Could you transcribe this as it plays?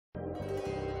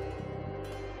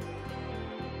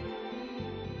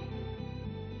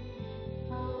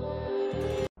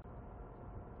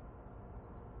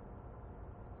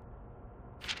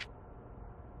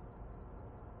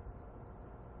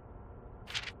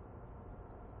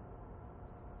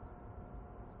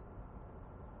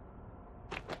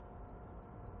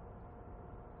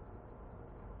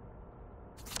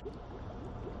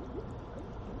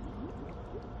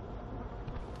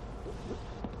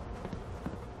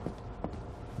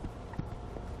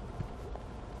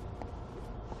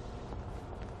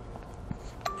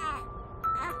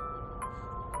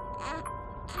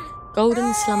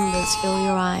Golden slumbers fill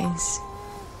your eyes.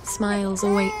 Smiles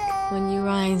awake when you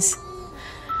rise.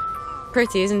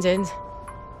 Pretty, isn't it?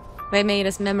 They made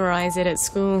us memorize it at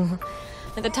school.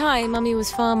 At the time, Mummy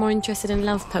was far more interested in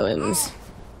love poems.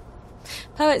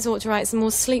 Poets ought to write some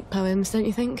more sleep poems, don't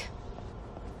you think?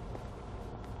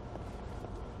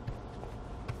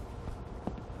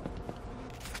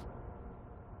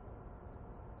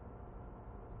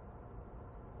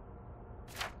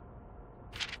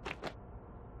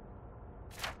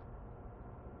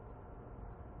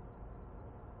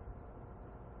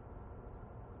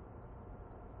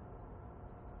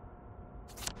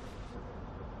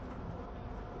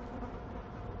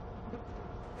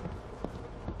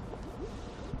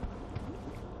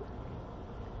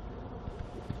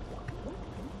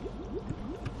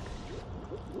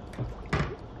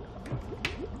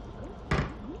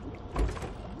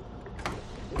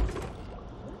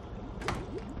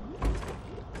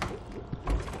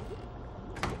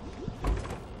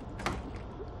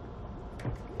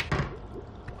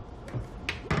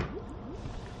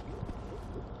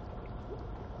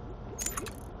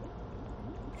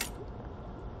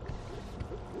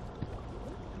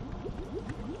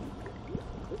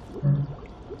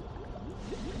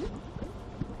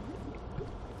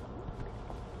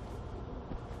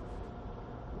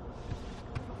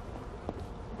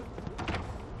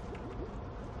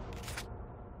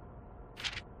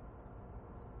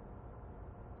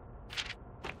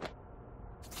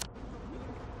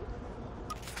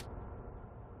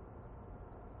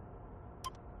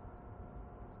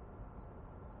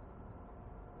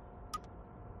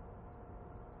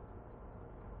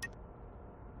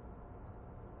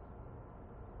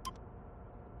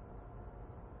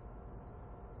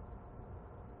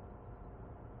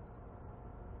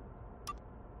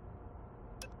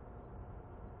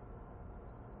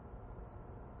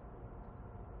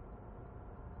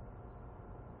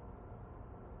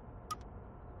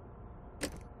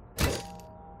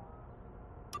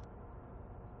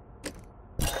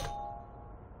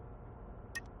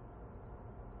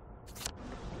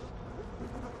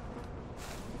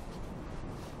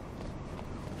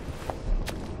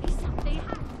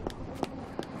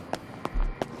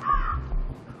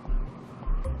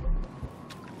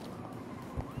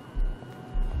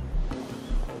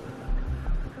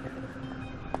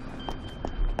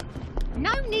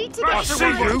 I see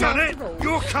you've done it!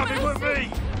 You're coming with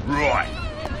me! Right.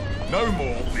 No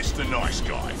more Mr. Nice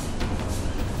Guy.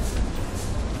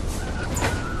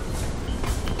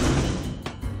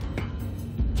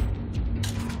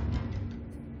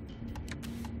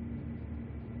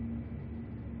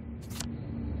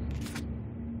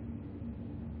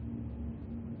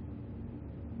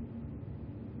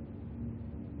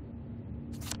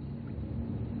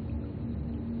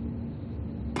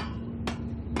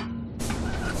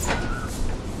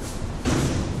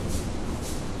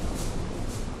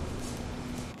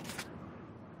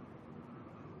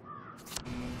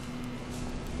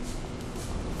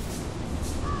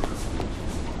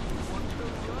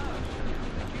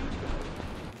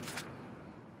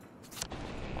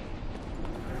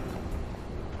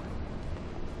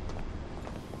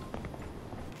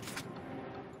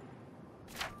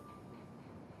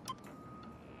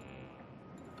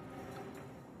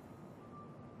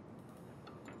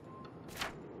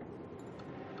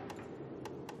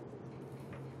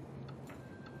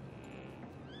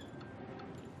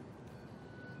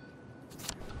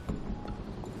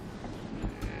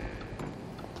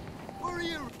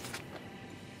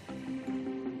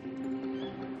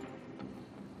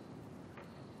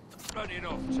 Running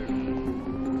off to.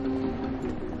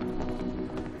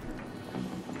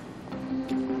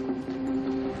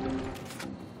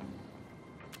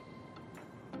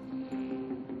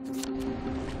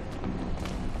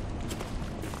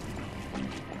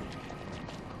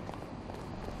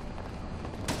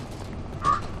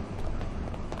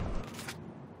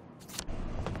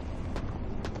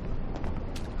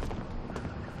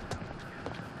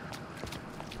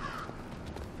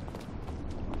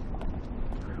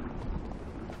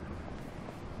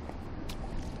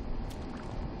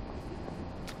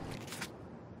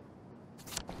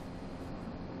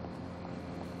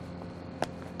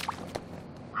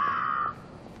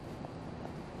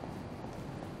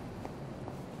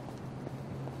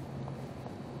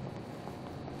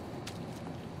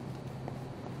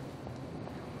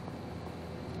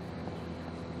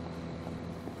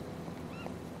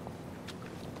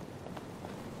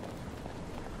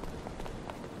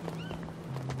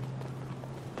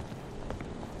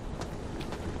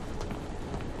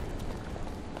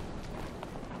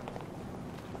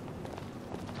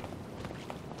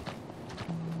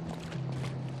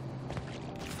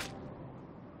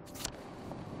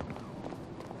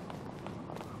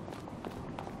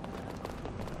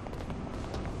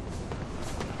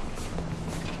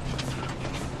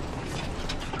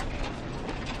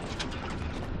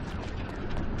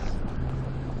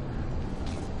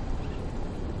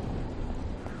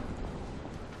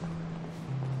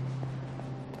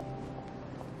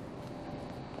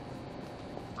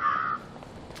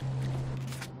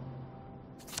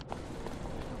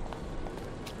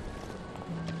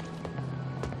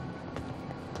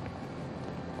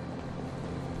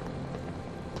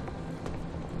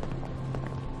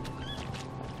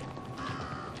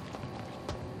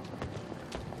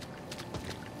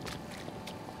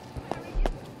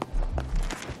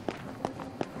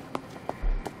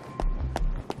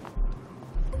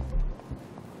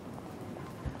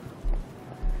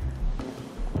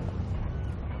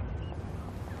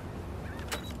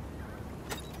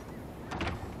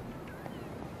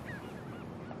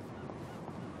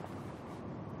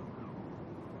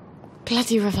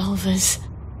 Bloody revolvers.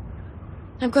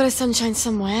 I've got a sunshine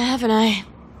somewhere, haven't I?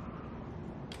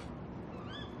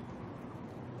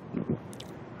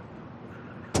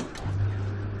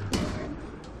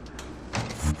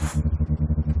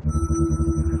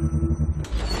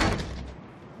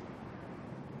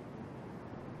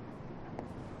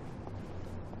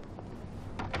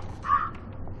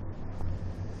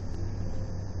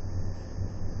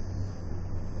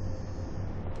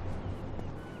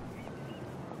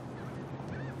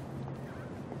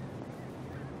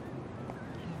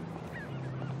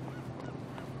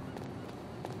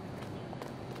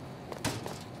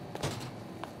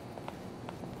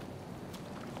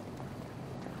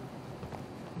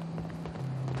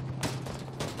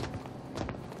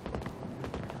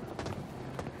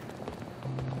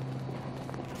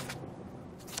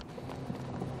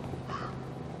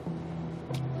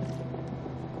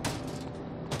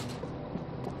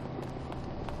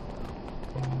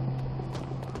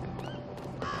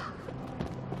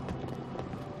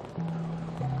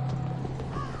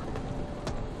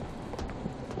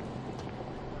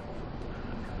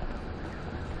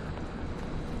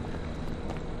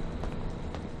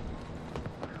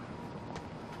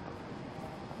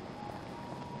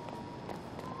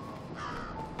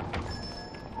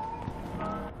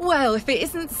 Well, if it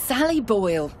isn't Sally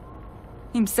Boyle.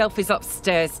 Himself is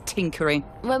upstairs tinkering.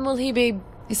 When will he be?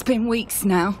 It's been weeks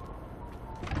now.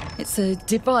 It's a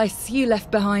device you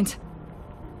left behind.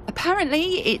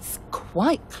 Apparently, it's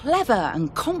quite clever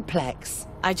and complex.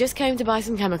 I just came to buy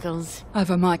some chemicals.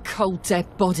 Over my cold,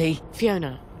 dead body.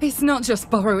 Fiona. It's not just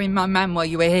borrowing my man while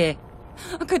you were here.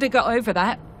 I could have got over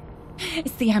that.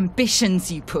 It's the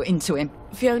ambitions you put into him.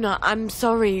 Fiona, I'm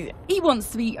sorry. He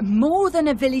wants to be more than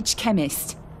a village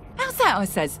chemist. How's that, I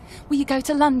says? Will you go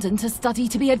to London to study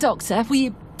to be a doctor? Will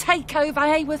you take over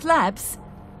Haworth Labs?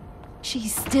 She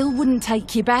still wouldn't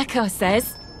take you back, I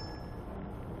says.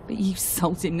 But you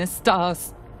sold him the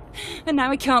stars. And now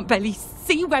he can't barely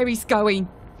see where he's going.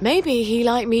 Maybe he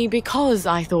liked me because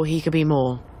I thought he could be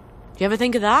more. Do you ever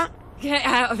think of that? Get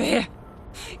out of here.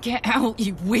 Get out,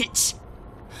 you witch.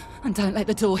 And don't let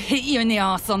the door hit you in the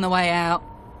arse on the way out.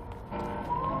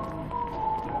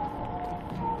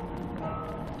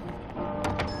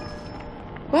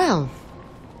 Well,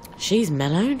 she's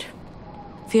mellowed.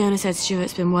 Fiona said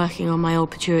Stuart's been working on my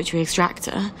old pituitary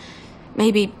extractor.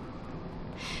 Maybe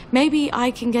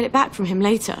I can get it back from him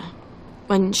later,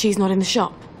 when she's not in the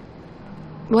shop.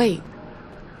 Wait.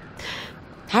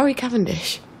 Harry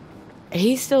Cavendish.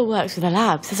 He still works for the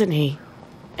labs, doesn't he?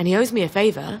 And he owes me a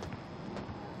favour.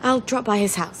 I'll drop by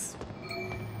his house.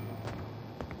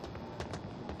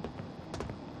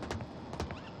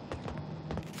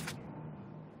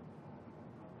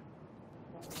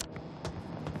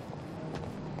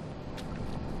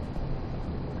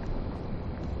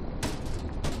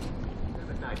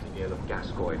 Of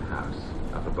Gascoigne House,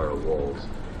 Upper Borough Walls.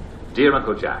 Dear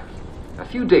Uncle Jack, a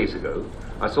few days ago,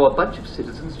 I saw a bunch of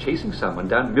citizens chasing someone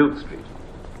down Milk Street.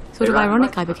 Sort of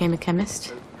ironic I became a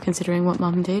chemist, considering what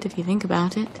Mum did, if you think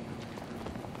about it.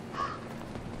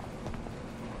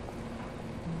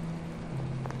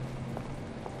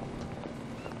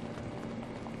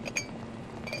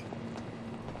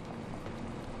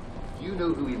 Do you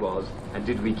know who he was, and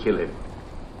did we kill him?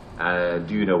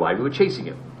 Do you know why we were chasing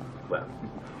him? Well,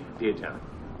 dear Darren,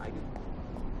 I do.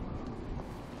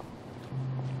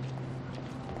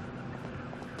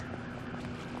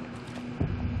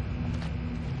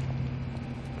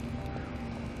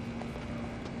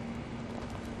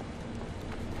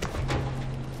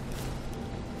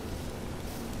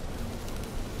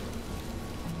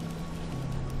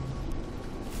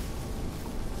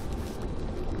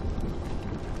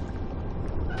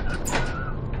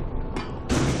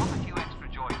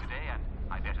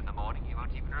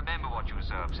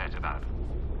 Upset about.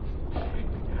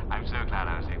 I'm so glad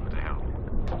I was able to help.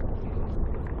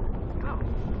 Oh.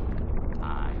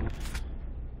 Hi.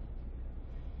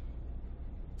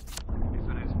 This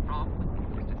one is from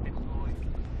Mr. Fitzroy.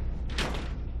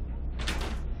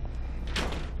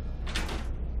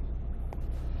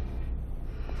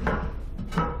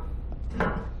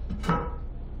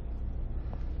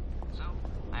 So,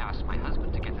 I asked my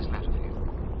husband to get this letter for you.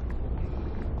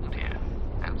 Oh dear.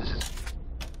 I hope this is...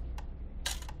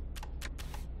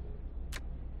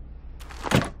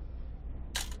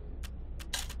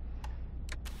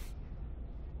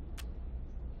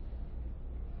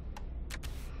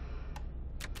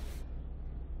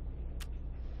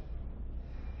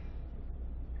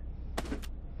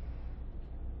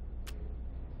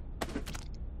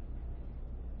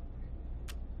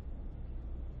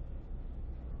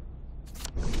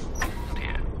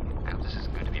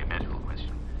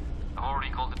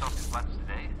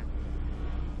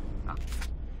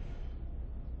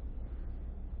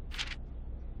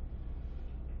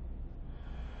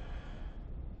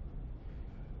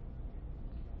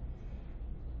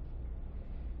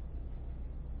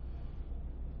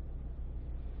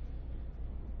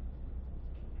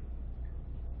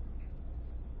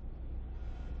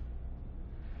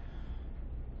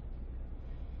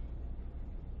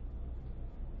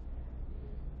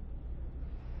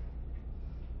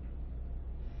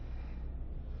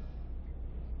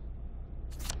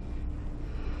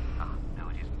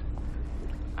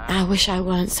 I wish I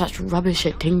weren't such rubbish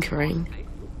at tinkering.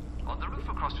 On the roof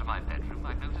across from my bedroom,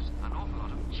 I've noticed an awful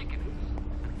lot of chickens.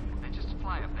 They just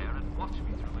fly up there and watch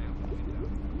me through my open window.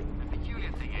 The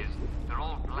peculiar thing is, they're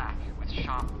all black with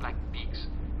sharp black beaks,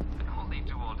 and all they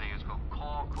do all day is go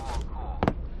caw, caw, caw.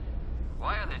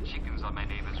 Why are there chickens on my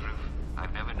neighbour's roof?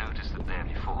 I've never noticed them there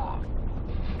before.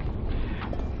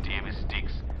 Dear Miss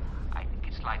Diggs, I think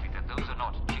it's likely that those are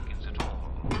not chickens at all.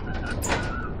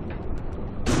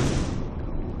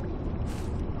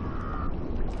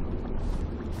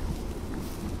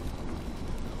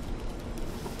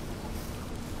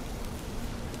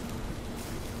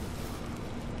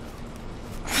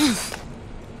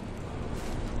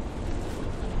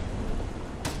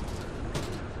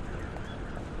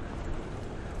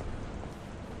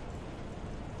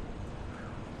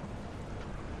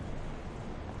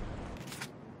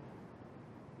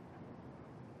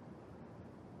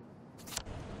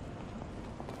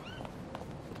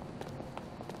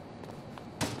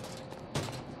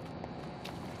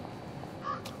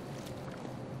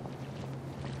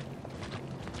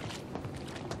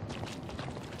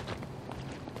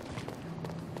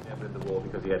 In the war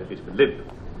because he had a bit of a limp.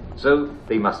 So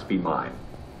they must be mine.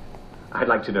 I'd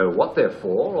like to know what they're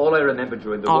for. All I remember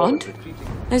during the war was retreating.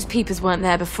 Those peepers weren't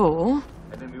there before.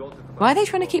 And then we also Why are they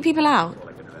trying to keep people out? all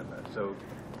I can remember. So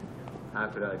how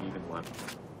could I have even won?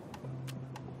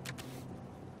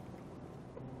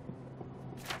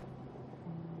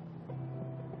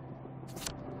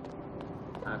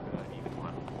 How could I have even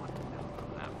won?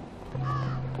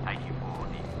 Thank you for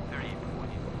the very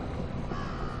important.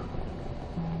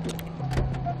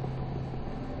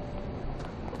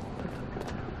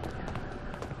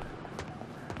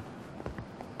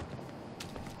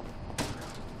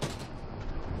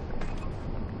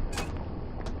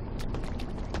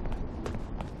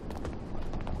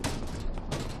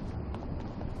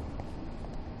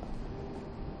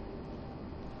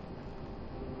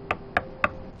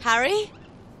 Harry?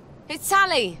 It's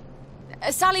Sally.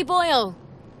 Sally Boyle.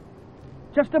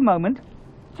 Just a moment.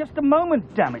 Just a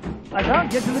moment, damn it. I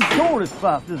can't get to the door as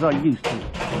fast as I used to.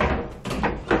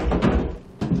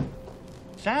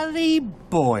 Sally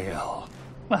Boyle.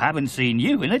 I haven't seen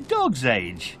you in a dog's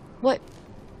age. What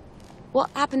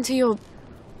happened to your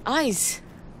eyes?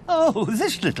 Oh,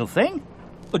 this little thing.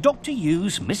 Dr.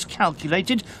 Hughes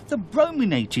miscalculated the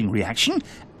brominating reaction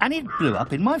and it blew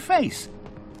up in my face.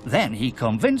 Then he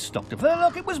convinced Dr.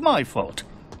 Verloc it was my fault.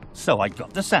 So I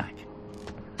got the sack.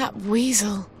 That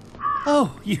weasel.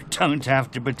 Oh, you don't have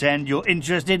to pretend you're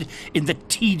interested in the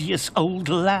tedious old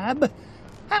lab.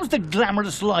 How's the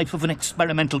glamorous life of an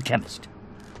experimental chemist?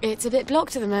 It's a bit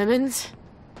blocked at the moment.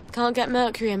 Can't get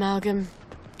mercury amalgam.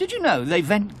 Did you know they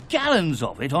vent gallons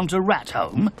of it onto Rat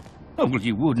Home? Oh, well,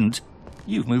 you wouldn't.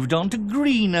 You've moved on to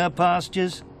greener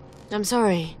pastures. I'm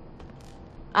sorry.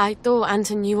 I thought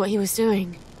Anton knew what he was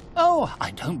doing. Oh,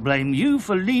 I don't blame you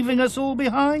for leaving us all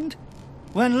behind.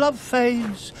 When love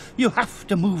fades, you have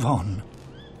to move on.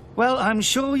 Well, I'm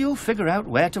sure you'll figure out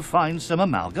where to find some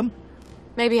amalgam.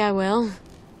 Maybe I will.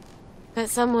 But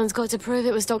someone's got to prove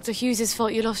it was Dr. Hughes'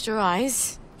 fault you lost your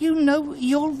eyes. You know,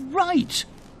 you're right.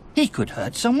 He could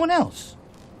hurt someone else.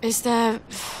 Is there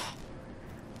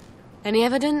any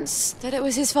evidence that it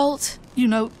was his fault? You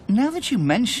know, now that you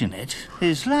mention it,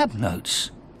 his lab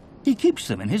notes. He keeps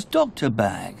them in his doctor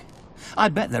bag. I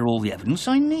bet they're all the evidence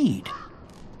I need.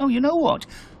 Oh, you know what?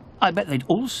 I bet they'd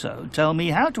also tell me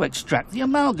how to extract the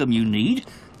amalgam you need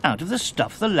out of the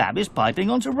stuff the lab is piping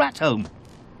onto Rat Home.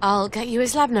 I'll get you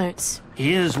his lab notes.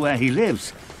 Here's where he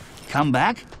lives. Come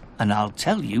back, and I'll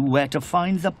tell you where to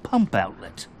find the pump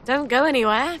outlet. Don't go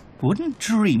anywhere. Wouldn't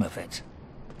dream of it.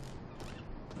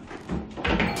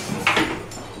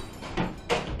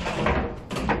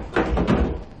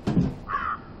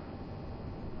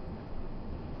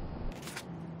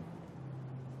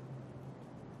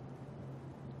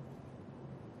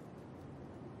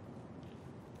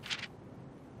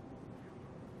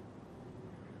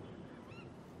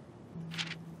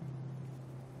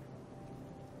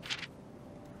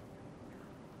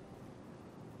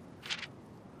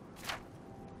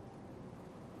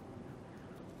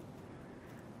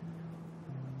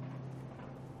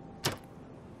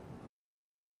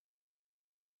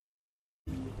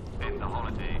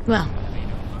 Well,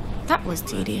 that was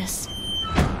tedious. Tune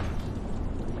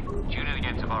in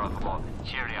again tomorrow for more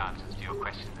cheery answers to your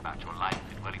questions about your life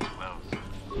in Wellington Wells.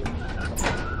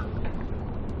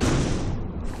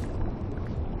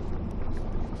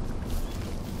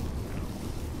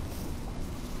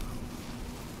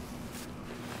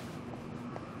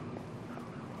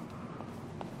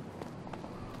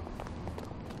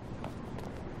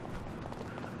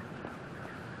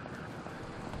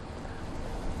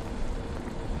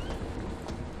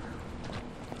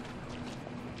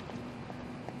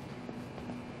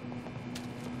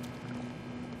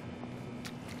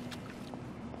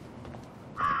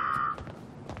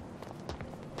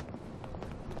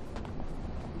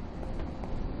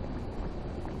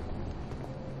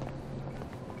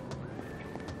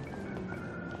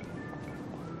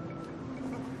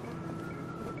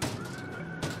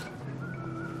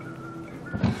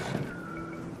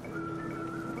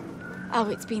 Oh,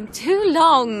 it's been too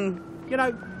long. You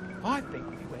know, I think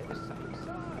we wear the same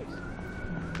size.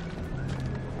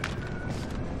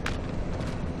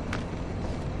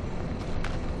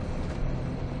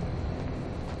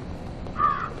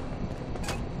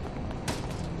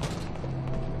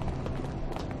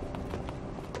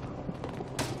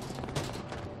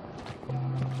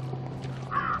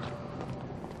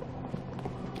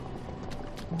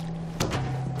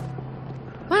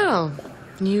 Well,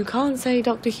 you can't say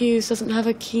Dr. Hughes doesn't have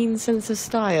a keen sense of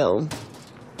style.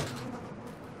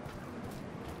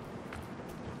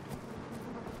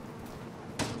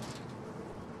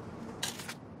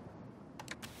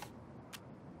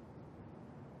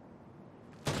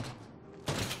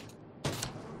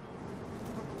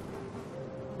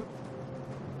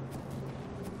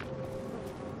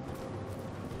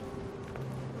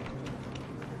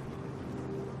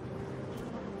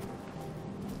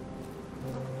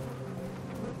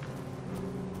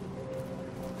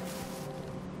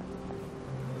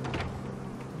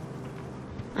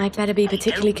 I'd better be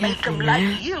particularly careful in there.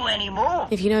 Like you anymore.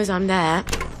 If he knows I'm there,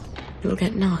 it'll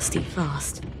get nasty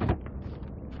fast.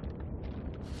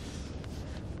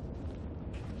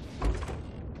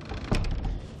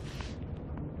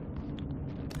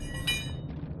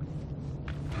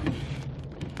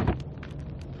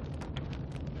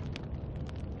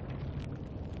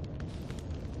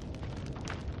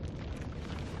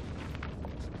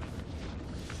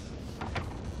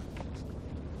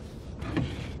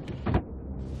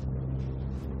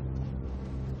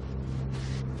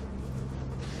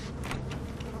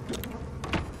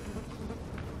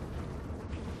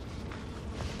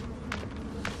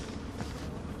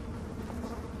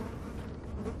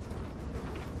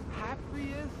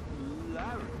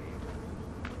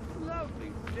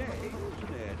 Lovely day,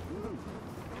 isn't it?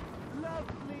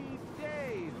 Lovely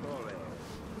day for it.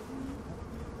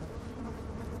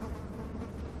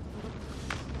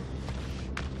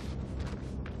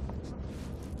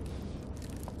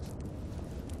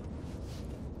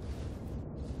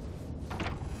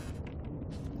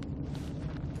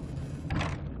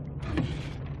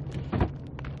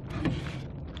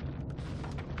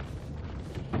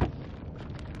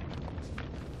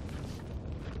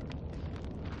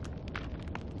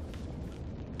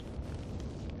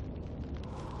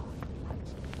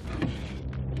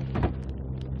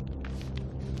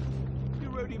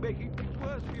 Making things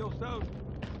worse for yourself.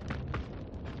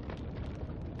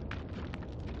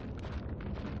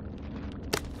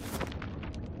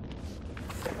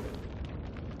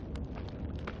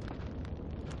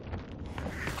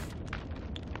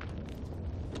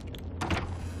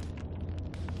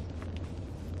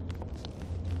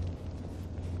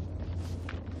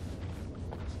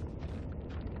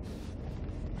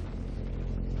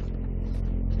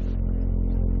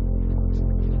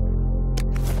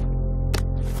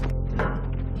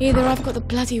 Either I've got the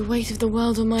bloody weight of the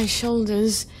world on my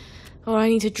shoulders, or I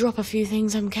need to drop a few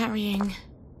things I'm carrying.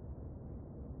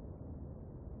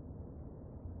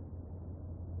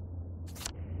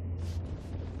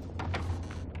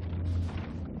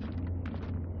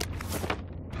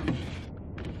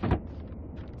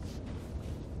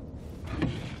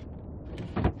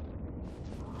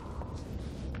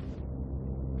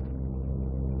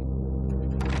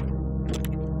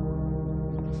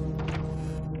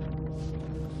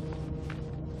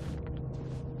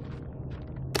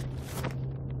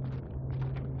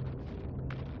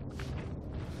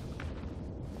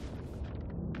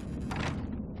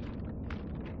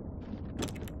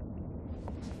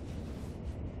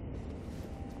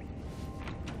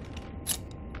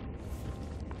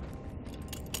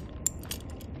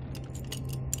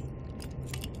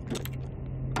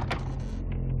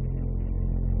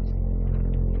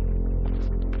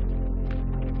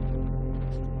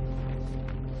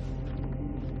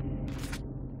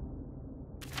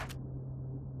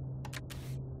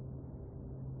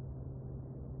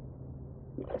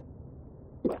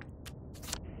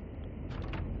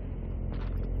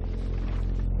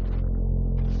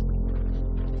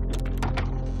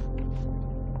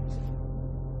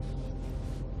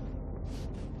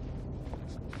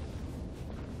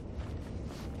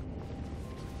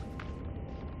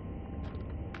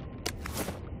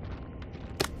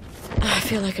 I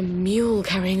feel like a mule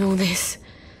carrying all this.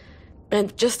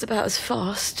 And just about as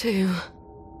fast, too.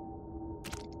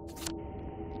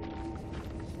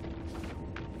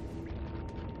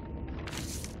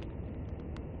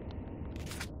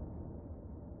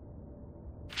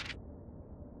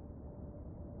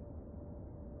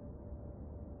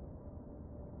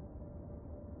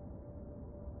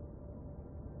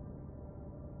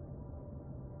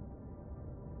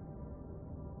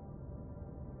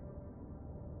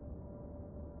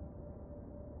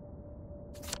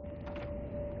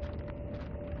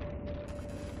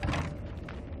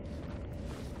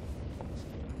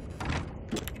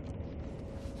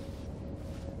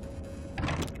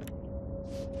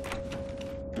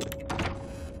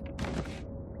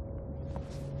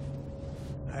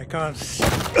 can't see.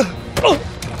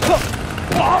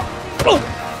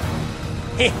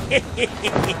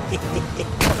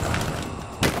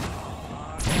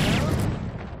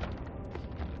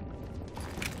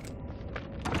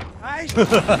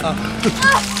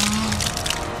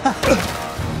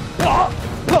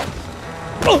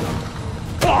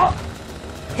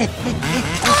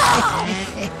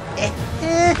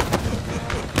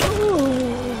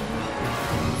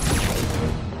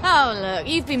 Oh, look,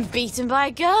 you've been beaten by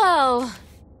a girl.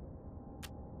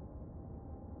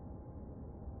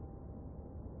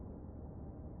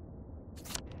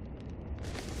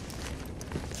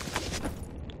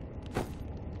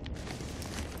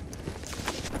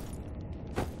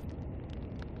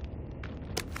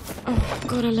 Oh, I've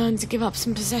got to learn to give up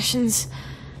some possessions,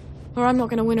 or I'm not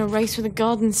going to win a race with a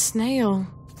garden snail.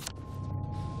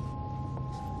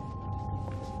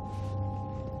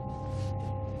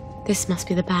 This must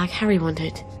be the bag Harry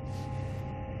wanted.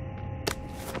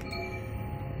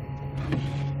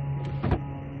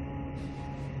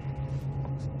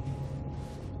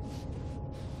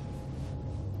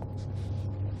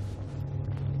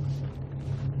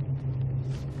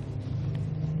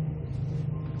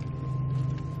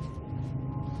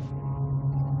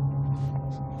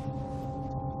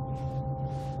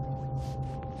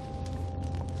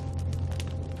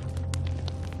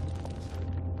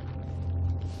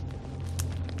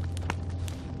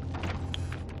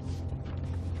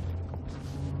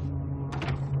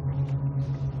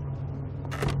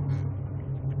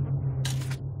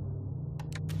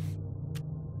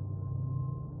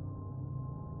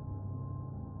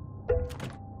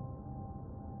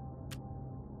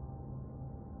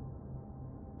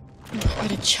 I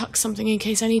better chuck something in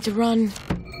case I need to run.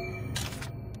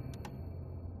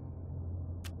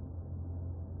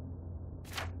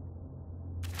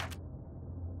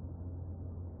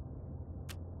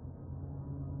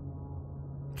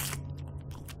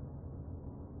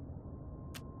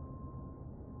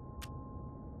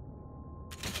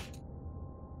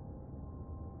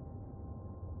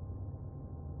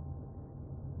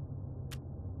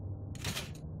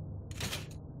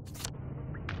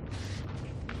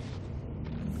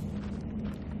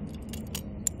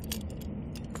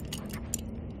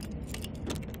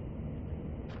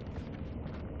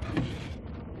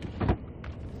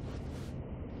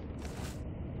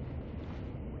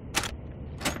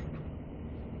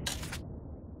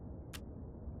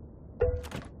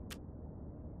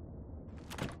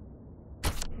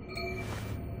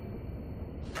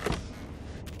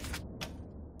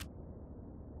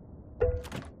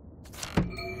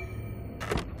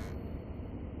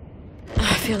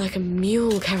 I feel like a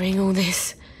mule carrying all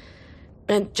this.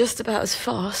 And just about as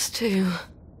fast, too.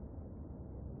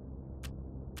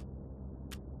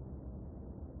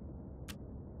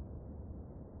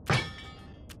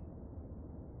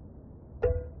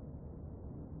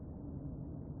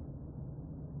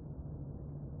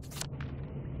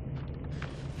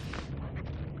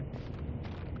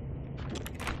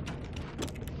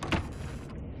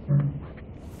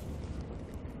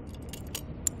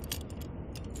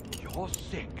 You're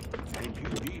sick and you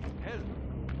need help.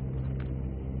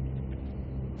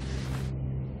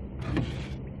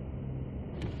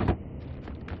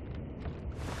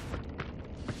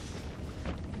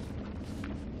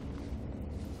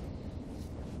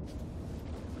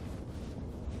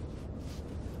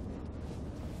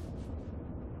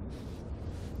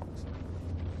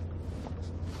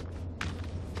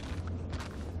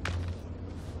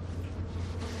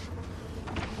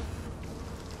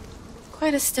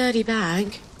 Quite a sturdy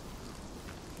bag.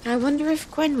 I wonder if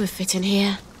Gwen would fit in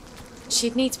here.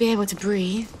 She'd need to be able to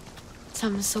breathe,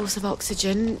 some source of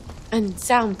oxygen, and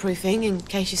soundproofing in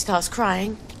case she starts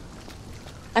crying.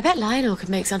 I bet Lionel could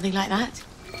make something like that.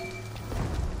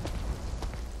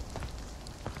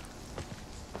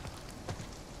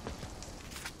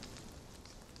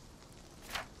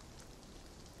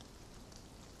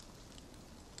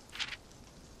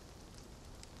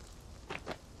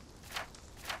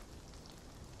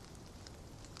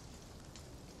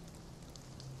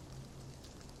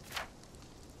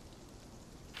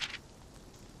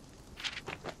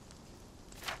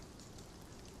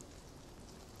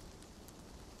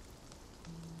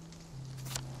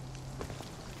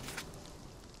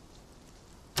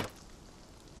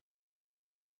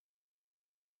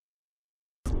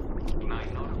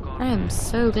 I am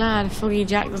so glad Foggy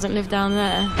Jack doesn't live down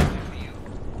there.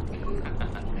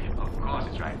 Of course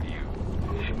it's right for you.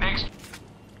 Next.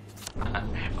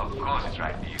 Of course it's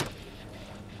right for you.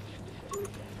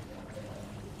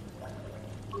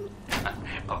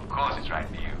 Of course it's right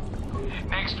for you.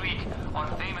 Next week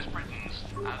on Famous Britons,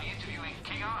 I'll be interviewing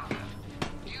King Arthur.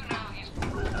 Do you know he's...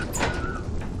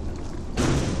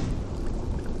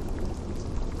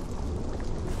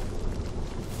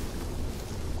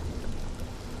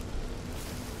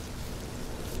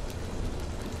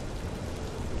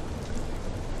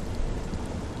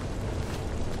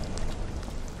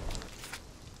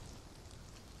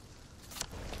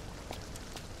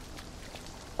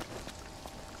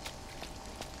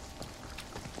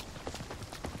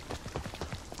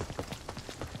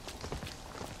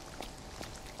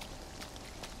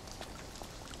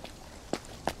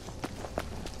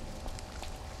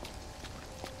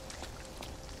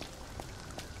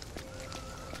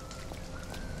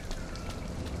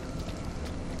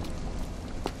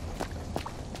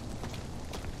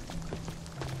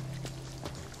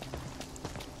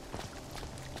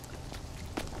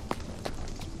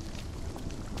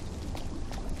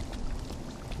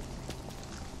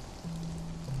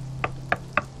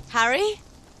 Harry?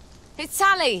 It's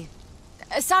Sally.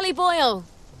 Sally Boyle.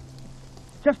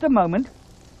 Just a moment.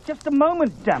 Just a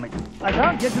moment, damn it. I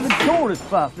can't get to the door as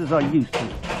fast as I used to.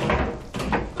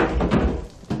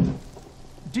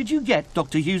 Did you get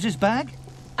Dr. Hughes's bag?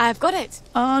 I've got it.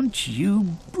 Aren't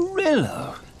you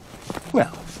Brillo?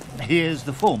 Well, here's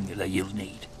the formula you'll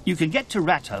need. You can get to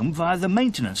Rathome via the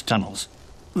maintenance tunnels.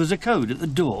 There's a code at the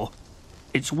door.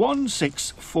 It's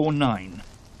 1649.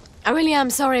 I really am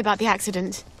sorry about the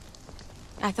accident.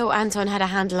 I thought Anton had a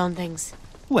handle on things.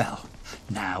 Well,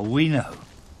 now we know.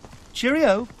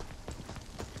 Cheerio.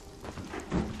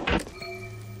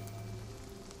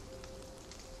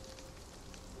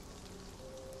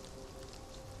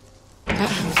 That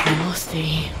was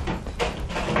nasty.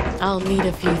 I'll need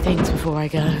a few things before I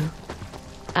go.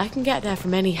 I can get there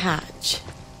from any hatch,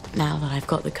 now that I've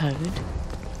got the code.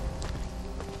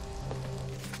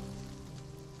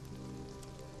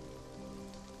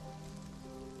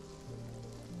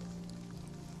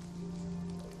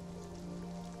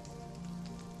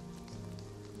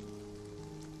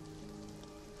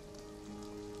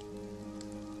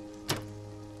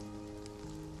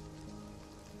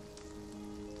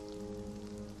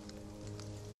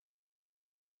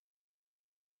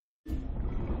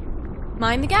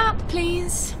 Mind the gap,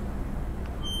 please.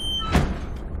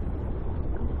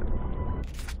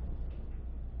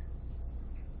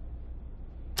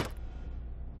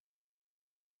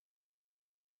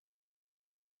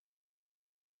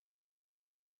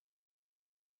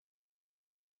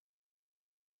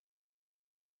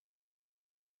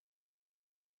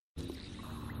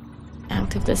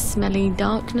 Out of the smelly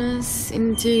darkness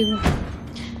into,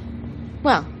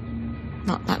 well,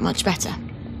 not that much better.